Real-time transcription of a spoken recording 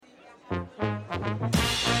Welcome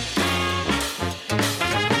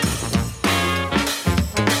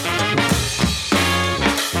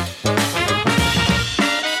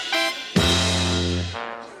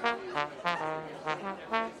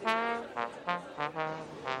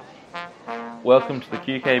to the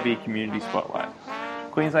QKB Community Spotlight.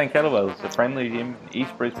 Queensland Kettlebells is a friendly gym in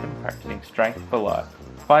East Brisbane practicing strength for life.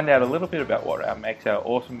 Find out a little bit about what makes our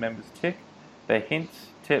awesome members tick, their hints,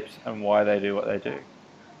 tips, and why they do what they do.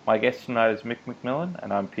 My guest tonight is Mick McMillan,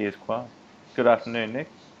 and I'm Piers Quam. Good afternoon, Nick.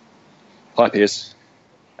 Hi, Piers.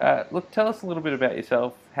 Look, tell us a little bit about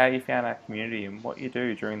yourself, how you found our community, and what you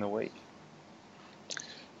do during the week.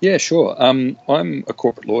 Yeah, sure. I'm a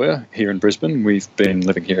corporate lawyer here in Brisbane. We've been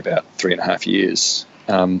living here about 3.5 years.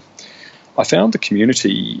 I found the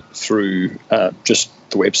community through just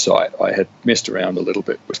the website. I had messed around a little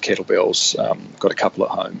bit with kettlebells, got a couple at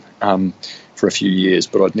home for a few years,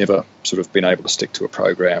 but I'd never sort of been able to stick to a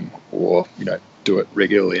program or, do it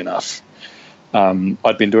regularly enough.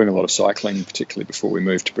 I'd been doing a lot of cycling, particularly before we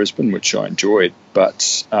moved to Brisbane, which I enjoyed,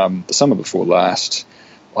 but the summer before last,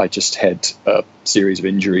 I just had a series of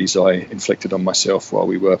injuries I inflicted on myself while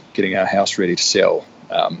we were getting our house ready to sell,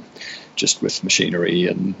 just with machinery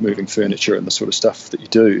and moving furniture and the sort of stuff that you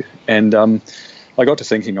do. And I got to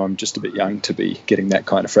thinking I'm just a bit young to be getting that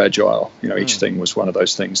kind of fragile. Each thing was one of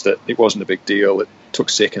those things that it wasn't a big deal. It took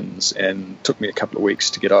seconds and took me a couple of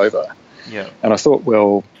weeks to get over. Yeah. And I thought,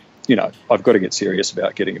 well, I've got to get serious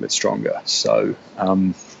about getting a bit stronger. So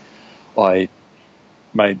I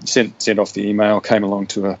sent off the email, came along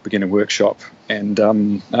to a beginner workshop, and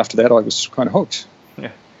after that I was kind of hooked.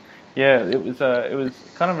 Yeah, it was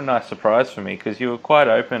kind of a nice surprise for me because you were quite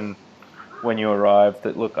open when you arrived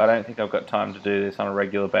that, look, I don't think I've got time to do this on a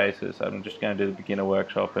regular basis. I'm just going to do the beginner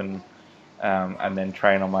workshop and then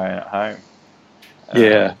train on my own at home.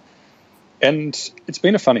 Yeah, and it's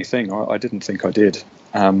been a funny thing. I didn't think I did,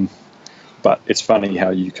 but it's funny how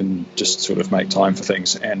you can just sort of make time for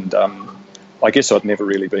things. And I guess I'd never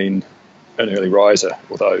really been an early riser,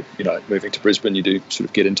 although, moving to Brisbane, you do sort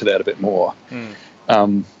of get into that a bit more.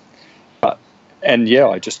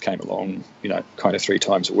 I just came along, kind of 3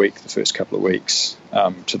 times a week, the first couple of weeks,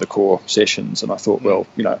 to the core sessions. And I thought, well,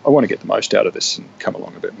 I want to get the most out of this and come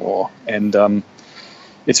along a bit more. And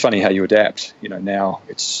it's funny how you adapt. Now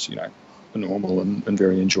it's, a normal and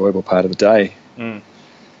very enjoyable part of the day.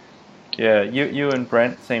 Yeah, you and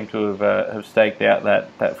Brent seem to have staked out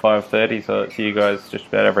that 5:30, so it's you guys just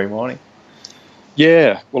about every morning.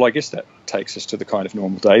 Yeah, well, I guess that takes us to the kind of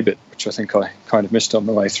normal day bit, which I think I kind of missed on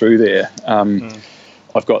the way through there.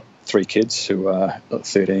 I've got 3 kids who are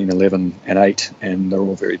 13, 11 and 8, and they're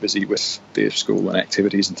all very busy with their school and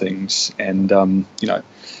activities and things. And,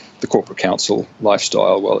 the corporate counsel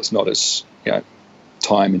lifestyle, while it's not as,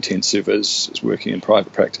 time intensive as working in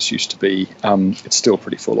private practice used to be, it's still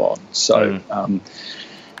pretty full on. So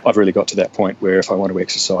I've really got to that point where if I want to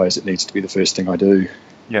exercise, it needs to be the first thing I do.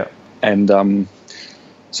 Yeah. And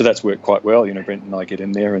so that's worked quite well. Brent and I get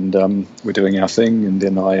in there and we're doing our thing, and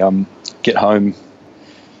then I get home,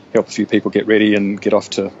 help a few people get ready and get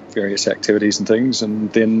off to various activities and things,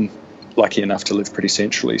 and then lucky enough to live pretty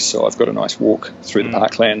centrally, so I've got a nice walk through the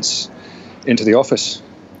parklands into the office.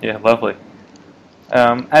 Yeah, lovely.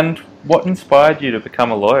 And what inspired you to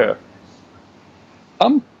become a lawyer?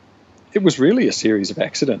 It was really a series of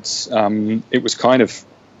accidents. It was kind of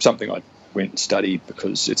something I went and studied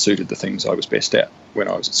because it suited the things I was best at when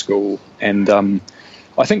I was at school. And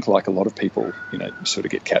I think, like a lot of people, you sort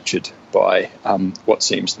of get captured by what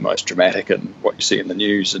seems the most dramatic and what you see in the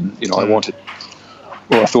news. And,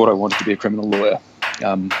 I thought I wanted to be a criminal lawyer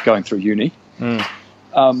going through uni.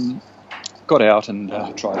 Got out and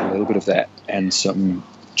tried a little bit of that and some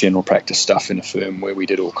general practice stuff in a firm where we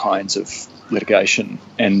did all kinds of litigation,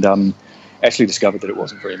 and actually discovered that it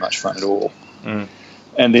wasn't very much fun at all.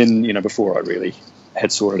 And then, before I really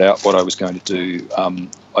had sorted out what I was going to do,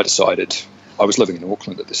 I decided, I was living in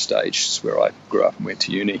Auckland at this stage, it's where I grew up and went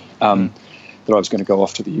to uni, that I was going to go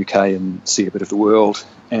off to the UK and see a bit of the world,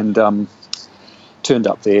 and turned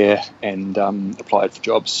up there and applied for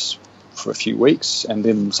jobs for a few weeks, and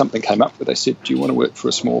then something came up where they said, do you want to work for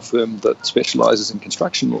a small firm that specialises in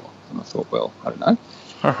construction law? And I thought, well, I don't know.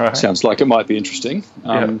 All right. Sounds like it might be interesting.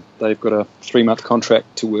 They've got a 3-month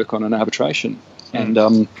contract to work on an arbitration. And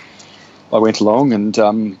I went along and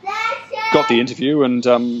got the interview and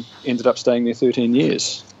ended up staying there 13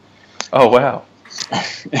 years. Oh, wow.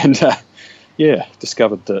 And,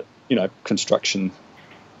 discovered that, construction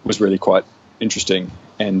was really quite interesting.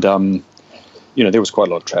 And, there was quite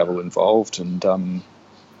a lot of travel involved. And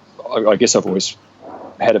I guess I've always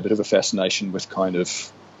had a bit of a fascination with kind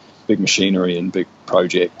of big machinery and big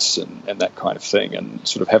projects and that kind of thing, and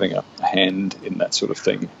sort of having a hand in that sort of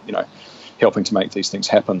thing, helping to make these things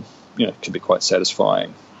happen, can be quite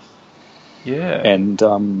satisfying. Yeah. And,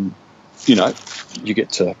 you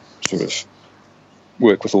get to sort of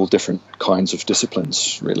work with all different kinds of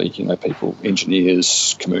disciplines, really, people,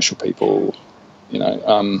 engineers, commercial people,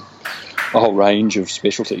 a whole range of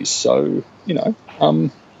specialties. So,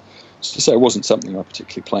 so it wasn't something I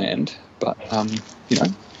particularly planned, but,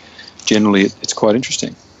 generally it's quite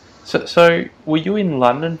interesting. So were you in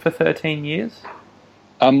London for 13 years?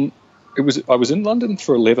 I was in London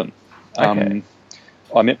for 11. Okay.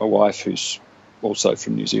 I met my wife, who's also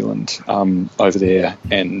from New Zealand, over there,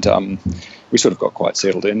 and we sort of got quite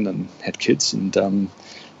settled in and had kids. And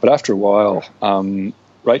but after a while,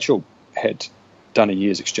 Rachel had done a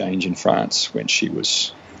year's exchange in France when she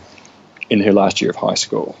was in her last year of high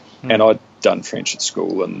school, and I'd done French at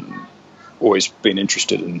school and always been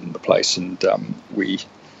interested in the place, and we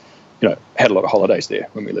had a lot of holidays there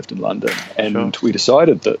when we lived in London, and we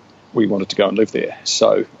decided that we wanted to go and live there.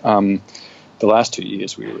 So the last 2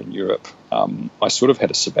 years we were in Europe, I sort of had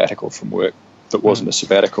a sabbatical from work that wasn't a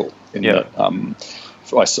sabbatical, in that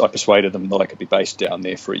I persuaded them that I could be based down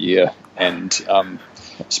there for a year and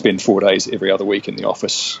spend 4 days every other week in the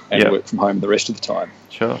office and work from home the rest of the time.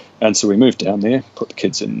 Sure. And so we moved down there, put the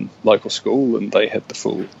kids in local school, and they had the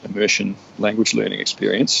full immersion language learning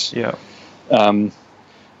experience. Yeah.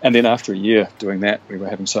 And then after a year doing that, we were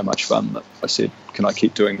having so much fun that I said, "Can I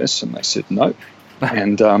keep doing this?" And they said no.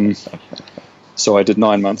 And so I did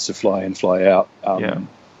 9 months of fly in, fly out,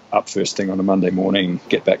 up first thing on a Monday morning,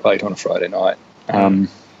 get back late on a Friday night. And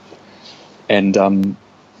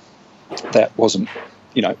that wasn't,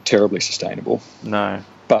 terribly sustainable. No.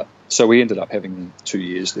 But so we ended up having 2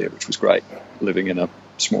 years there, which was great, living in a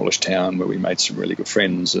smallish town where we made some really good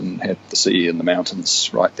friends and had the sea and the mountains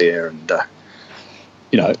right there. And,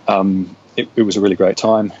 it was a really great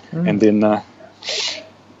time. And then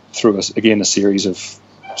through a series of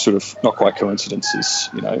sort of not quite coincidences,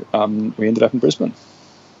 we ended up in Brisbane.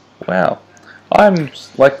 Wow.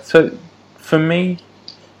 So for me,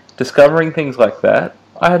 discovering things like that,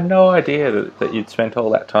 I had no idea that you'd spent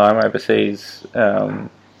all that time overseas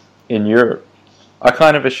in Europe. I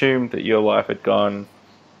kind of assumed that your life had gone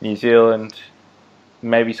New Zealand,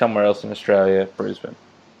 maybe somewhere else in Australia, Brisbane.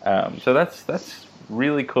 So that's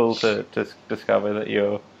really cool to discover that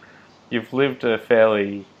you've lived a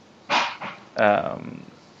fairly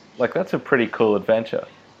that's a pretty cool adventure.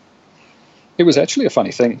 It was actually a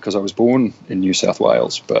funny thing because I was born in New South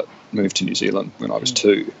Wales but moved to New Zealand when I was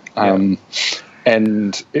 2.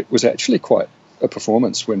 And it was actually quite a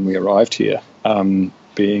performance when we arrived here,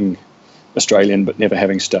 being Australian but never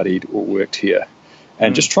having studied or worked here,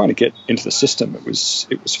 and just trying to get into the system. It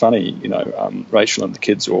was funny, Rachel and the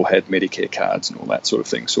kids all had Medicare cards and all that sort of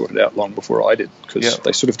thing sorted out long before I did, because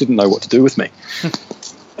they sort of didn't know what to do with me.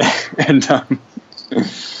 And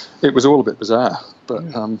it was all a bit bizarre, but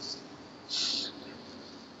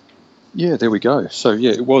there we go. So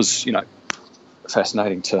it was,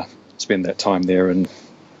 fascinating to spend that time there and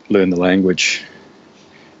learn the language,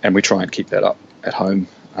 and we try and keep that up at home.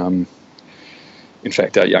 In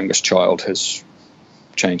fact, our youngest child has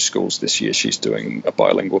changed schools this year. She's doing a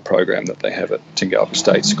bilingual program that they have at Tingalpa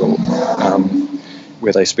State School,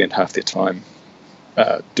 where they spend half their time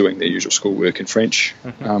doing their usual schoolwork in French.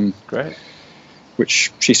 Great.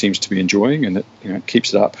 Which she seems to be enjoying, and it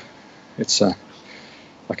keeps it up. It's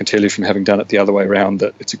I can tell you from having done it the other way around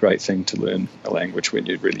that it's a great thing to learn a language when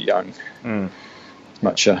you're really young. It's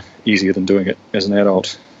much easier than doing it as an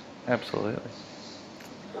adult. Absolutely.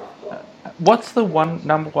 What's the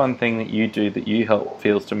number one thing that you do that you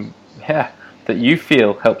that you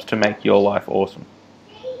feel helps to make your life awesome?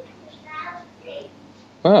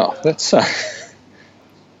 Wow, that's a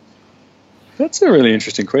really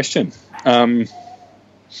interesting question.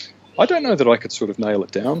 I don't know that I could sort of nail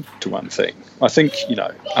it down to one thing. I think, you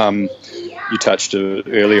touched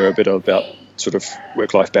earlier a bit about sort of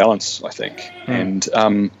work-life balance, I think. And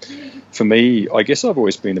for me, I guess I've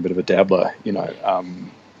always been a bit of a dabbler.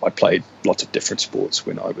 I played lots of different sports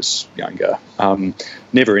when I was younger.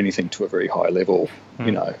 Never anything to a very high level,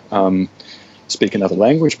 speak another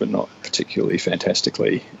language, but not particularly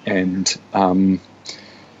fantastically. And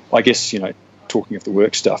I guess, talking of the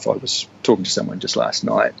work stuff, I was talking to someone just last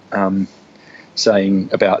night saying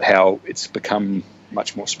about how it's become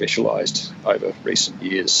much more specialised over recent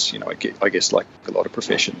years, I guess like a lot of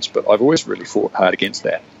professions, but I've always really fought hard against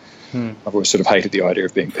that. I've always sort of hated the idea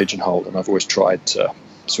of being pigeonholed, and I've always tried to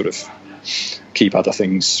sort of keep other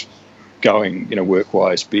things going,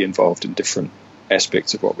 work-wise, be involved in different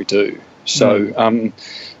aspects of what we do. So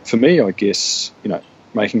for me, I guess,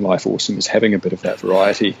 making life awesome is having a bit of that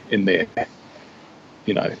variety in there.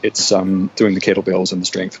 It's doing the kettlebells and the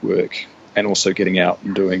strength work, and also getting out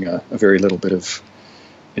and doing a very little bit of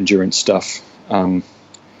endurance stuff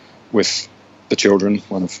with the children.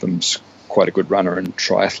 One of them's quite a good runner and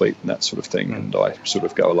triathlete and that sort of thing, and I sort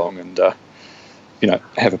of go along and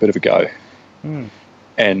have a bit of a go,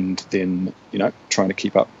 and then trying to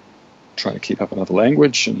keep up another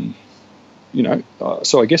language, and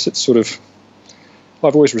so I guess it's sort of,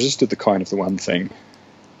 I've always resisted the one thing.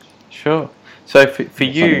 Sure. So for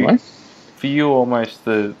you, almost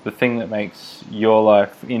the thing that makes your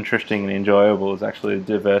life interesting and enjoyable is actually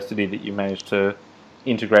the diversity that you manage to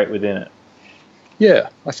integrate within it. Yeah,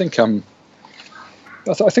 I think I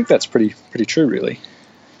think that's pretty true, really.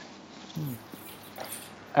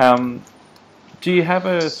 Do you have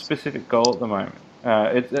a specific goal at the moment?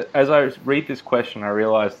 As I read this question, I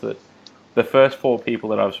realise that the first 4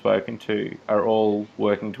 people that I've spoken to are all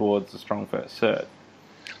working towards the Strong First Serve.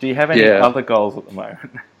 Do you have any other goals at the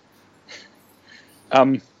moment?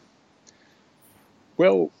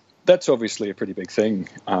 Well, that's obviously a pretty big thing.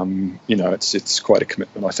 It's quite a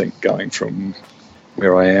commitment, I think, going from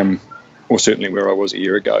where I am, or certainly where I was a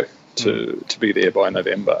year ago, to be there by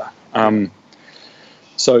November.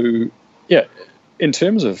 So, yeah, in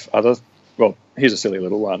terms of here's a silly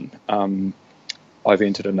little one. I've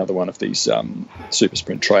entered another one of these super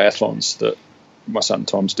sprint triathlons that my son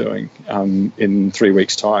Tom's doing in 3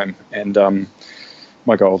 weeks' time, and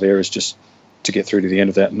my goal there is just to get through to the end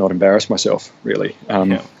of that and not embarrass myself, really.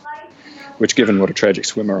 Which, given what a tragic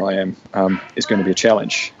swimmer I am, is going to be a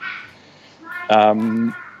challenge.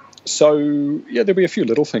 So yeah, there'll be a few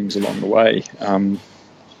little things along the way.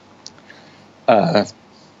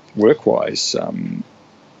 Work-wise,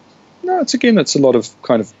 it's a lot of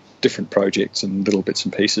kind of different projects and little bits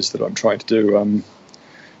and pieces that I'm trying to do.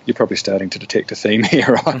 You're probably starting to detect a theme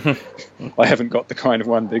here. I haven't got the kind of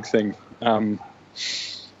one big thing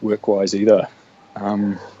work-wise either.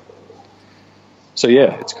 So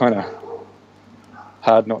yeah, it's kind of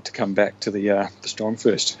hard not to come back to the Strong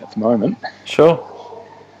First at the moment. Sure.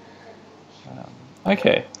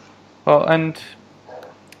 Okay. Well, and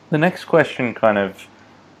the next question kind of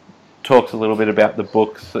talks a little bit about the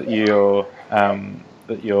books that you're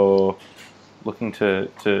looking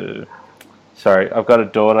to. Sorry, I've got a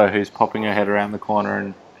daughter who's popping her head around the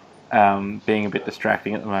corner and being a bit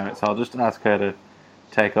distracting at the moment, so I'll just ask her to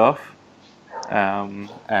take off, and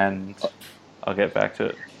I'll get back to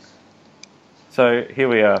it. So here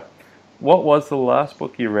we are. What was the last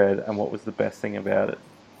book you read, and what was the best thing about it?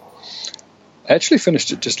 I actually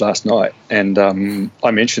finished it just last night, and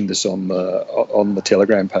I mentioned this on the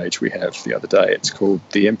Telegram page we have the other day. It's called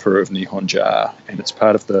The Emperor of Nihonjar, and it's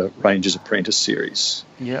part of the Ranger's Apprentice series,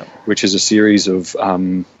 which is a series of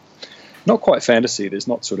not quite fantasy. There's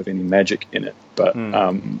not sort of any magic in it, but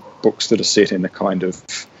books that are set in a kind of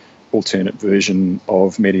alternate version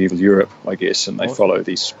of medieval Europe, I guess, and they follow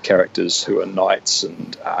these characters who are knights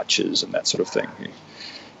and archers and that sort of thing, who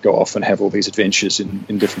go off and have all these adventures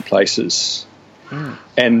in different places.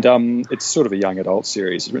 And it's sort of a young adult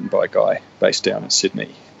series. It's written by a guy based down in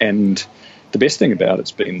Sydney. And the best thing about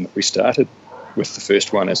it's been that we started with the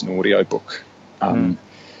first one as an audio book.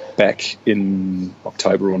 Back in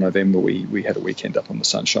October or November, we had a weekend up on the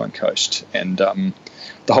Sunshine Coast, and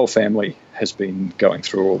the whole family has been going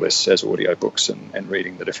through all this as audiobooks and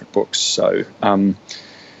reading the different books. So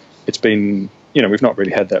it's been, we've not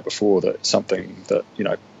really had that before, that something that,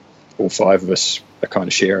 all 5 of us are kind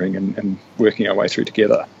of sharing and working our way through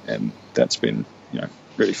together, and that's been,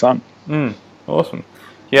 really fun. Awesome.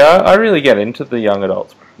 Yeah, I really get into the young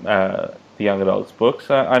adults books.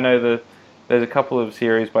 I know that there's a couple of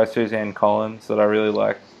series by Suzanne Collins that I really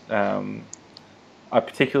like. I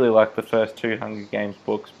particularly like the first 2 Hunger Games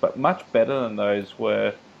books, but much better than those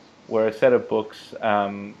were a set of books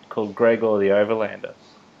called Gregor the Overlander.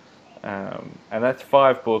 And that's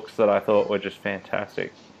 5 books that I thought were just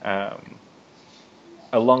fantastic.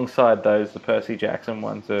 Alongside those, the Percy Jackson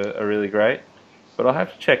ones are really great, but I'll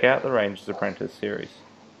have to check out the Ranger's Apprentice series.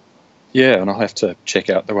 Yeah, and I'll have to check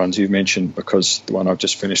out the ones you've mentioned, because the one I've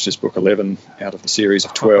just finished is book 11 out of the series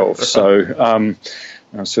of 12. So I'm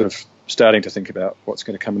sort of starting to think about what's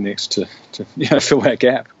going to come next to fill that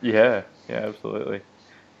gap. Yeah, absolutely.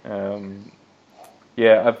 I've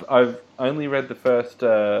only read the first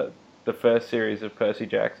series of Percy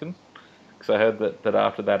Jackson, because I heard that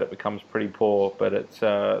after that it becomes pretty poor. But it's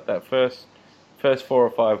that first 4 or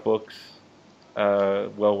 5 books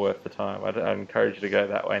well worth the time. I'd encourage you to go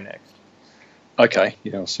that way next. Okay,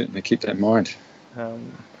 yeah, I'll certainly keep that in mind.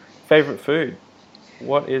 Favorite food?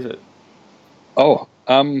 What is it? Oh,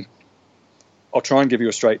 I'll try and give you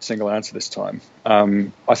a straight single answer this time.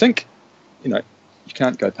 I think, you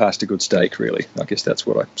can't go past a good steak, really. I guess that's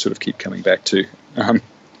what I sort of keep coming back to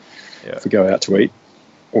if we go out to eat.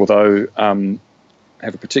 Although I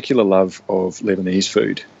have a particular love of Lebanese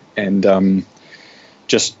food. And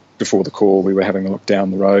just before the call, we were having a look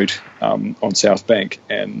down the road on South Bank,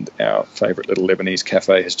 and our favourite little Lebanese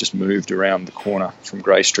cafe has just moved around the corner from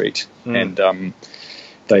Grey Street. And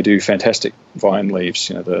they do fantastic vine leaves,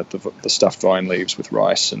 the stuffed vine leaves with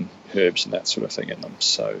rice and herbs and that sort of thing in them.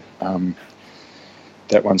 So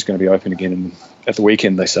that one's going to be open again at the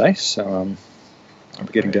weekend, they say. So I'll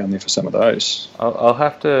be getting down there for some of those. I'll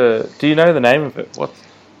have to... Do you know the name of it?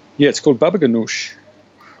 Yeah, it's called Baba Ganoush.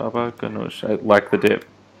 Baba Ganoush, like the dip?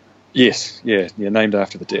 Yes, yeah, named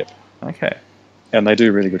after the dip. Okay. And they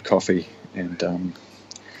do really good coffee and...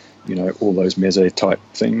 all those meze type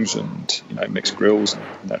things and, mixed grills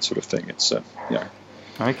and that sort of thing. It's a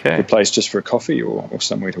good place just for a coffee or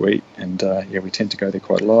somewhere to eat. And, we tend to go there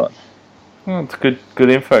quite a lot. Well, it's good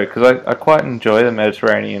info, because I quite enjoy the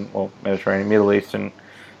Middle Eastern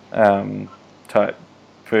type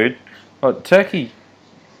food. Well,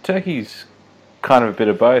 Turkey's kind of a bit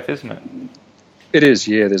of both, isn't it? It is,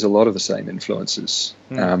 yeah. There's a lot of the same influences.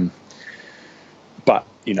 But,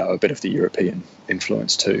 a bit of the European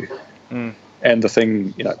influence too. And the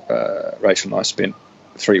thing, Rachel and I spent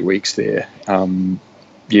 3 weeks there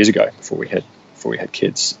years ago before we had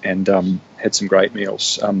kids, and had some great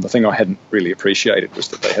meals. The thing I hadn't really appreciated was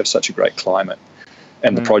that they have such a great climate,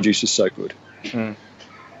 and the produce is so good. All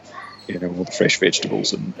the fresh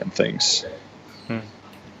vegetables and things. In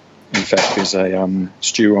fact, there's a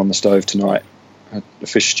stew on the stove tonight, a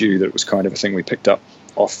fish stew that was kind of a thing we picked up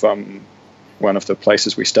off one of the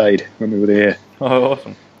places we stayed when we were there. Oh,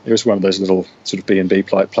 awesome. It was one of those little sort of B&B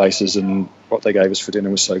places, and what they gave us for dinner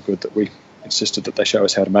was so good that we insisted that they show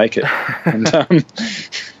us how to make it. And,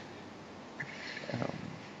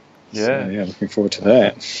 looking forward to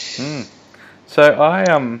that. So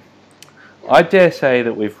I dare say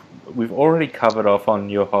that we've already covered off on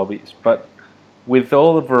your hobbies, but with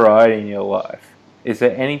all the variety in your life, is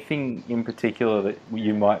there anything in particular that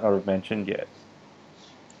you might not have mentioned yet?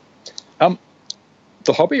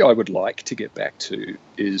 The hobby I would like to get back to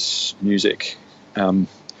is music. I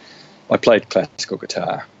played classical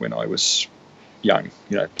guitar when I was young,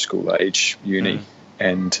 school age, uni,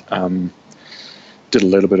 and did a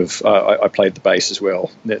little bit of... I played the bass as well,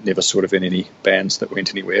 never sort of in any bands that went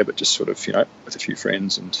anywhere, but just sort of, with a few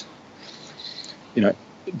friends and,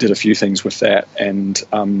 did a few things with that. And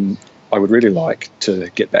I would really like to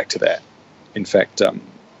get back to that. In fact,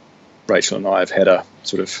 Rachel and I have had a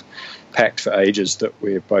sort of pact for ages that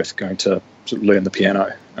we're both going to sort of learn the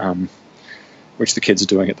piano, which the kids are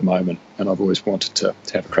doing at the moment, and I've always wanted to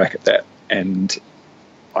have a crack at that, and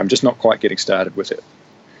I'm just not quite getting started with it.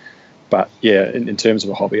 But yeah, in terms of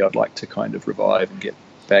a hobby I'd like to kind of revive and get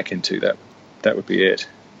back into, that would be it.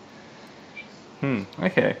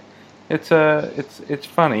 Okay. It's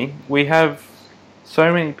funny. We have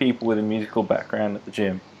so many people with a musical background at the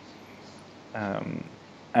gym,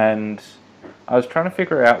 and I was trying to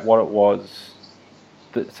figure out what it was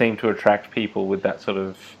that seemed to attract people with that sort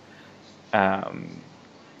of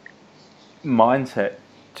mindset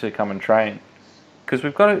to come and train. Because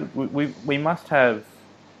we must have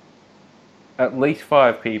at least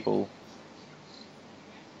 5 people,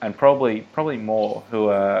 and probably more,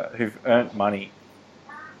 who've earned money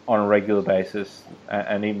on a regular basis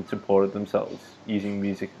and even supported themselves using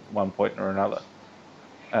music at one point or another.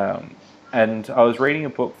 And I was reading a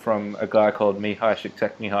book from a guy called Mihai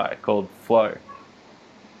Csikszentmihalyi called Flow.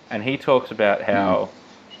 And he talks about how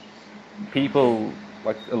people,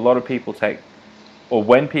 like a lot of people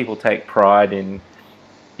when people take pride in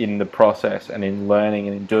the process and in learning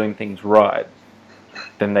and in doing things right,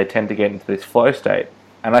 then they tend to get into this flow state.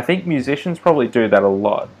 And I think musicians probably do that a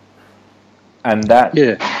lot. And that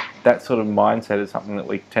sort of mindset is something that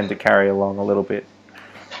we tend to carry along a little bit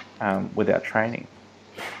with our training.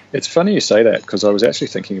 It's funny you say that, because I was actually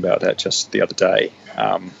thinking about that just the other day.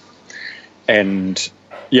 And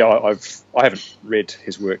yeah, I haven't read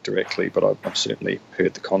his work directly, but I've certainly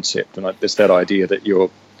heard the concept. And there's that idea that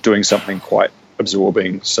you're doing something quite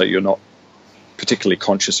absorbing, so you're not particularly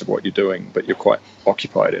conscious of what you're doing, but you're quite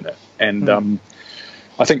occupied in it. And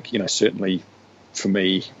I think, certainly for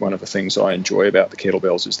me, one of the things I enjoy about the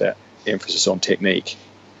kettlebells is that emphasis on technique.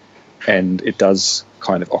 And it does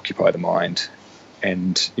kind of occupy the mind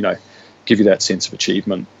and, give you that sense of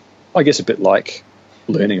achievement. I guess a bit like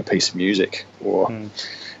learning a piece of music or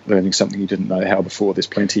learning something you didn't know how before. There's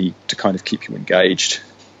plenty to kind of keep you engaged.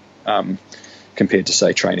 compared to,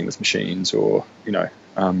 say, training with machines or,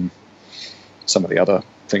 some of the other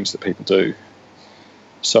things that people do.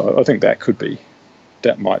 So I think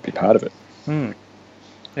that might be part of it. Yeah,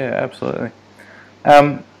 absolutely.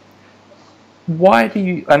 Why do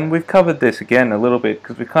you? And we've covered this again a little bit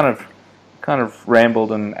because we kind of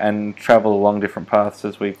rambled and travelled along different paths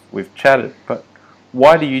as we've chatted. But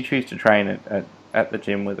why do you choose to train at the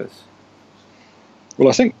gym with us? Well,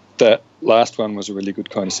 I think that last one was a really good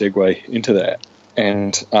kind of segue into that,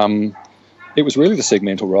 and it was really the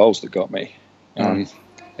segmental roles that got me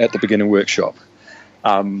at the beginner workshop.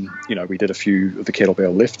 We did a few of the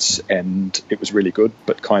kettlebell lifts, and it was really good,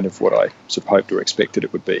 but kind of what I sort of hoped or expected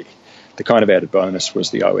it would be. The kind of added bonus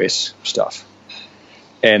was the OS stuff.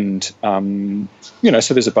 And,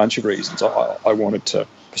 so there's a bunch of reasons I wanted to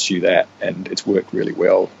pursue that, and it's worked really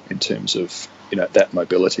well in terms of, that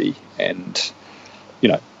mobility and,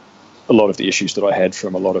 a lot of the issues that I had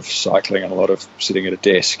from a lot of cycling and a lot of sitting at a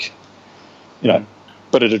desk,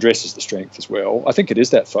 but it addresses the strength as well. I think it is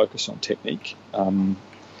that focus on technique and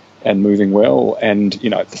moving well. And,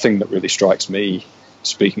 the thing that really strikes me,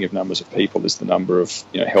 speaking of numbers of people, is the number of,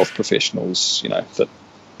 health professionals, that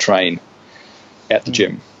train at the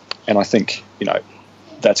gym. And I think,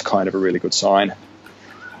 that's kind of a really good sign.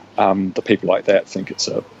 The people like that think it's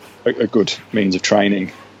a good means of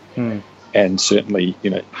training. And certainly,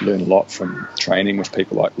 learn a lot from training with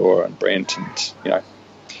people like Laura and Brent and,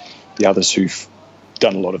 the others who've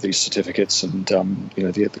done a lot of these certificates and,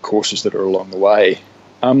 the courses that are along the way.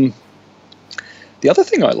 The other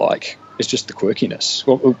thing I like is just the quirkiness.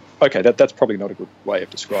 Well, okay, that's probably not a good way of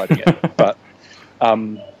describing it, but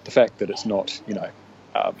the fact that it's not,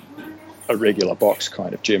 a regular box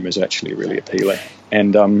kind of gym is actually really appealing.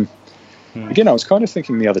 And again, I was kind of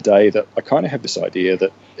thinking the other day that I kind of have this idea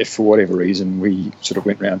that if for whatever reason we sort of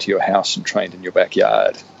went round to your house and trained in your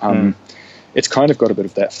backyard, it's kind of got a bit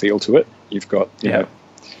of that feel to it. You've got, you know,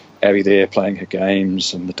 Abby there playing her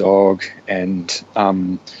games and the dog and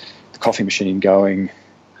the coffee machine going.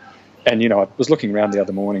 And, I was looking around the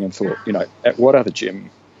other morning and thought, at what other gym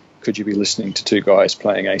could you be listening to two guys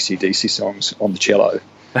playing AC/DC songs on the cello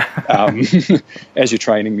as your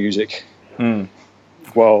training music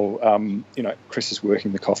while, Chris is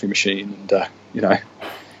working the coffee machine and,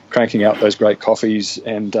 cranking out those great coffees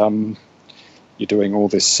and you're doing all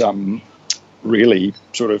this really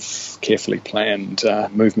sort of carefully planned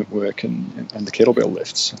movement work and the kettlebell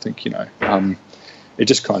lifts. I think, it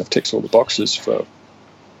just kind of ticks all the boxes for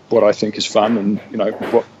what I think is fun and,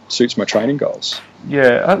 what suits my training goals.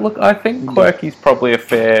 Yeah, look, I think quirky is probably a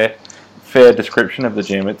fair description of the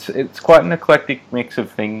gym. It's quite an eclectic mix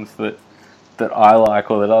of things that I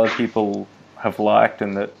like or that other people have liked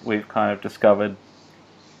and that we've kind of discovered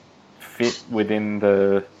fit within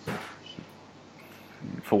the,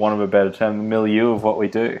 for want of a better term, the milieu of what we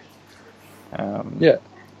do.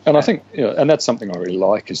 And I think, and that's something I really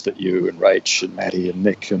like, is that you and Rach and Maddie and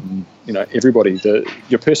Nick and, everybody,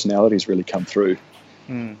 your personalities really come through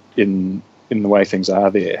in the way things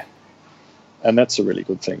are there. And that's a really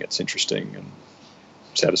good thing. It's interesting and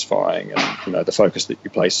satisfying. And, the focus that you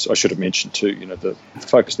place, I should have mentioned too, the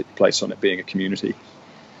focus that you place on it being a community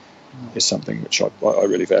is something which I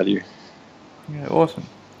really value. Yeah, awesome.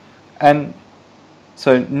 And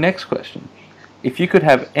so next question, if you could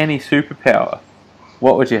have any superpower,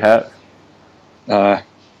 what would you have? I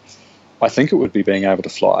think it would be being able to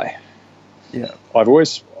fly. Yeah. I've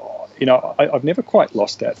always, I've never quite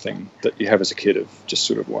lost that thing that you have as a kid of just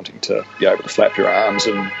sort of wanting to be able to flap your arms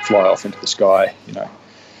and fly off into the sky,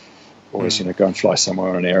 Always, go and fly somewhere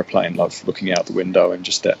on an airplane, love looking out the window and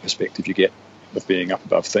just that perspective you get of being up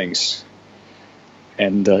above things.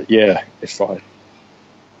 And, if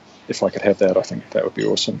I could have that, I think that would be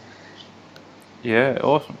awesome. Yeah,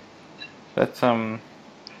 awesome. That's kind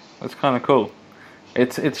of cool.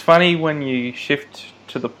 It's funny when you shift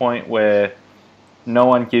to the point where no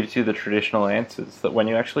one gives you the traditional answers, that when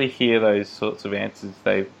you actually hear those sorts of answers,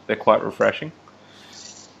 they're quite refreshing.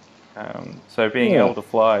 So being able to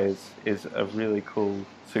fly is a really cool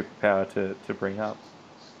superpower to bring up.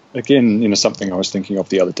 Again, something I was thinking of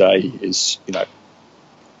the other day is,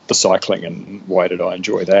 the cycling and why did I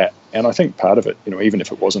enjoy that? And I think part of it, even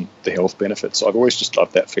if it wasn't the health benefits, I've always just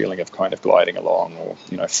loved that feeling of kind of gliding along or,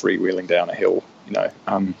 freewheeling down a hill,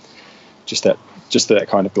 just that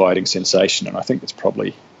kind of gliding sensation. And I think it's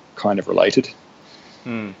probably kind of related.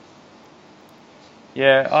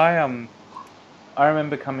 Yeah, I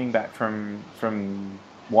remember coming back from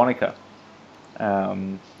Wanaka,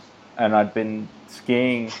 and I'd been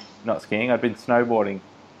I'd been snowboarding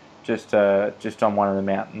just on one of the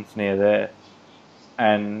mountains near there,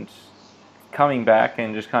 and coming back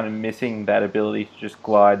and just kind of missing that ability to just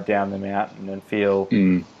glide down the mountain and feel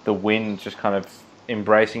the wind just kind of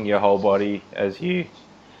embracing your whole body as you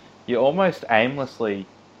almost aimlessly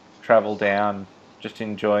travel down, just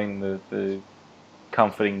enjoying the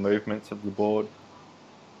comforting movements of the board.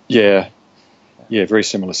 Yeah, very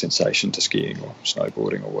similar sensation to skiing or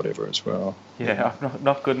snowboarding or whatever as well. Yeah, I'm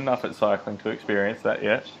not good enough at cycling to experience that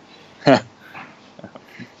yet.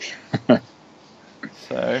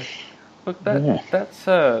 So, look, that's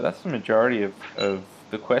the majority of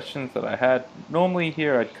the questions that I had. Normally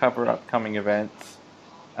here I'd cover upcoming events,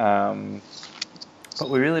 but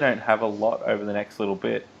we really don't have a lot over the next little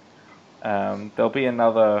bit. There'll be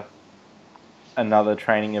another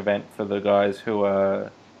training event for the guys who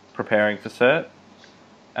are preparing for cert,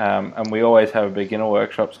 and we always have beginner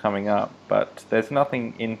workshops coming up, but there's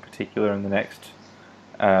nothing in particular in the next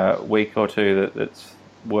week or two that's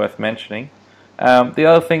worth mentioning. The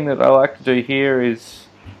other thing that I like to do here is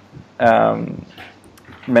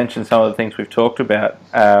mention some of the things we've talked about,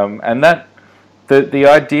 and that the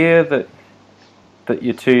idea that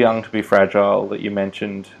you're too young to be fragile that you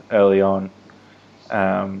mentioned early on.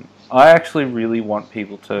 I actually really want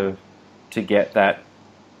people to get that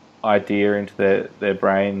idea into their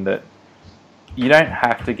brain that you don't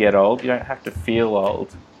have to get old, you don't have to feel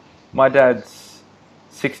old. My dad's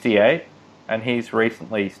 68 and he's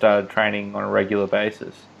recently started training on a regular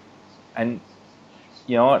basis. And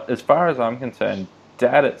you know what, as far as I'm concerned,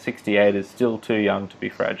 Dad at 68 is still too young to be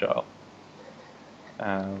fragile.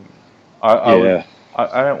 I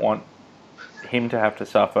don't want him to have to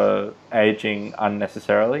suffer aging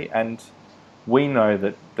unnecessarily, and we know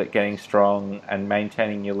that getting strong and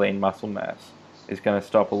maintaining your lean muscle mass is going to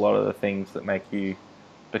stop a lot of the things that make you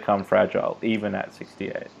become fragile, even at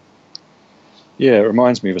 68. Yeah, it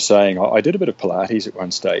reminds me of a saying. I did a bit of Pilates at one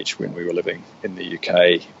stage when we were living in the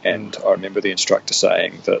UK, and I remember the instructor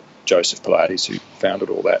saying that Joseph Pilates, who founded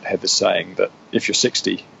all that, had this saying that if you're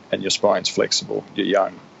 60 and your spine's flexible, you're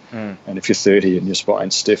young. And if you're 30 and your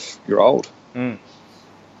spine's stiff, you're old.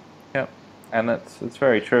 Yep, and it's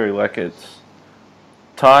very true. Like, it's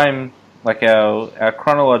time, like our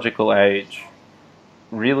chronological age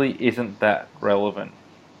really isn't that relevant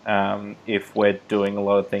if we're doing a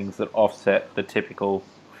lot of things that offset the typical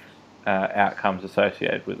outcomes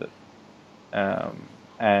associated with it.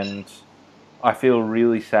 And I feel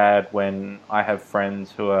really sad when I have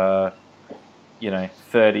friends who are,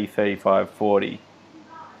 30, 35, 40,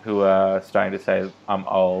 who are starting to say, I'm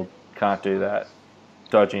old, can't do that,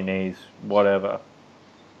 dodgy knees, whatever.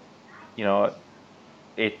 You know,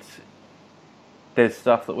 there's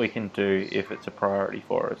stuff that we can do if it's a priority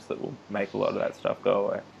for us that will make a lot of that stuff go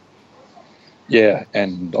away. Yeah,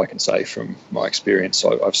 and I can say from my experience,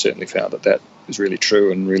 I've certainly found that is really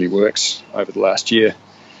true and really works over the last year.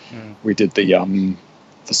 We did the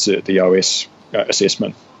OS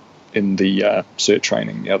assessment in the cert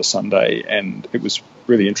training the other Sunday, and it was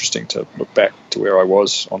really interesting to look back to where I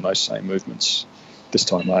was on those same movements this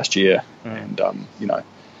time last year, and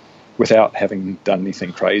without having done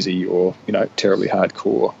anything crazy or terribly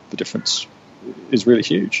hardcore, the difference is really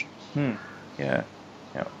huge. Yeah.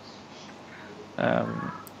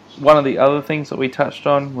 One of the other things that we touched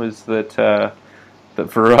on was that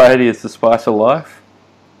variety is the spice of life.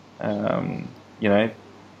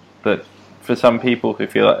 That for some people who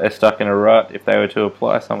feel like they're stuck in a rut, if they were to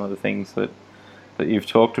apply some of the things that you've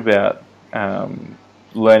talked about,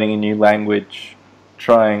 learning a new language,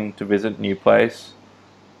 trying to visit a new place,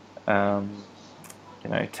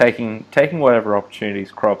 taking whatever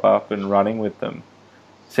opportunities crop up and running with them,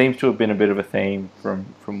 seems to have been a bit of a theme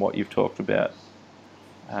from what you've talked about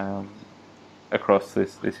across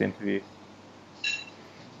this interview.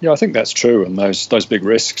 Yeah, I think that's true, and those big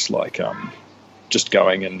risks like just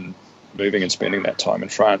going and moving and spending that time in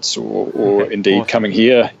France or indeed coming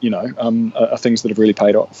here, are things that have really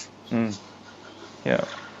paid off. Yeah.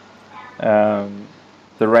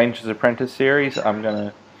 The Ranger's Apprentice series, I'm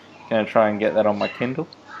gonna try and get that on my Kindle.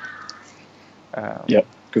 Yep,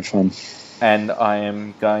 good fun. And I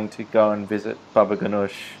am going to go and visit Baba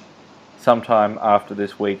Ganoush sometime after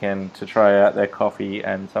this weekend to try out their coffee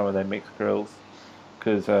and some of their mixed grills,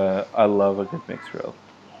 because I love a good mixed grill.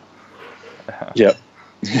 Yep.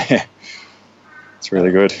 It's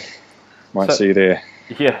really good. Might see you there.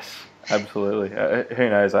 Yes, absolutely. Who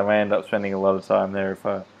knows? I may end up spending a lot of time there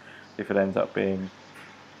if it ends up being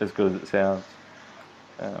as good as it sounds.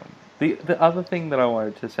 The other thing that I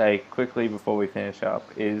wanted to say quickly before we finish up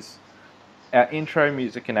is our intro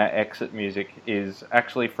music and our exit music is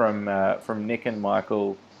actually from Nick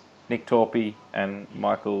Torpy and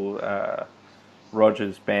Michael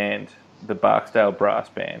Rogers' band, the Barksdale Brass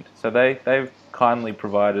Band. So they've kindly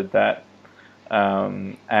provided that,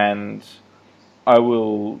 and I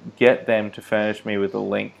will get them to furnish me with a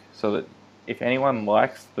link so that if anyone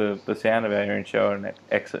likes the sound of our own show and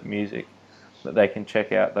Exit Music, that they can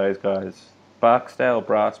check out those guys, Barksdale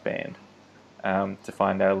Brass Band, to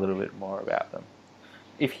find out a little bit more about them.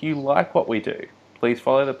 If you like what we do, please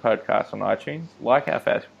follow the podcast on iTunes, like our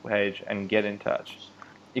Facebook page, and get in touch.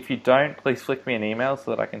 If you don't, please flick me an email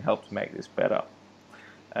so that I can help to make this better.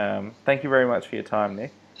 Thank you very much for your time,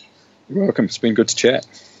 Nick. You're welcome. It's been good to chat.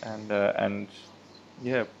 And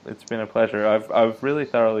yeah, it's been a pleasure. I've really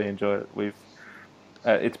thoroughly enjoyed it.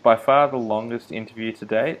 It's by far the longest interview to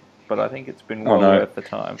date, but I think it's been well worth the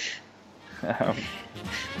time. So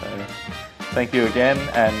thank you again,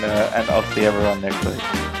 and I'll see everyone next week.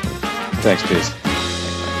 Thanks, Piers.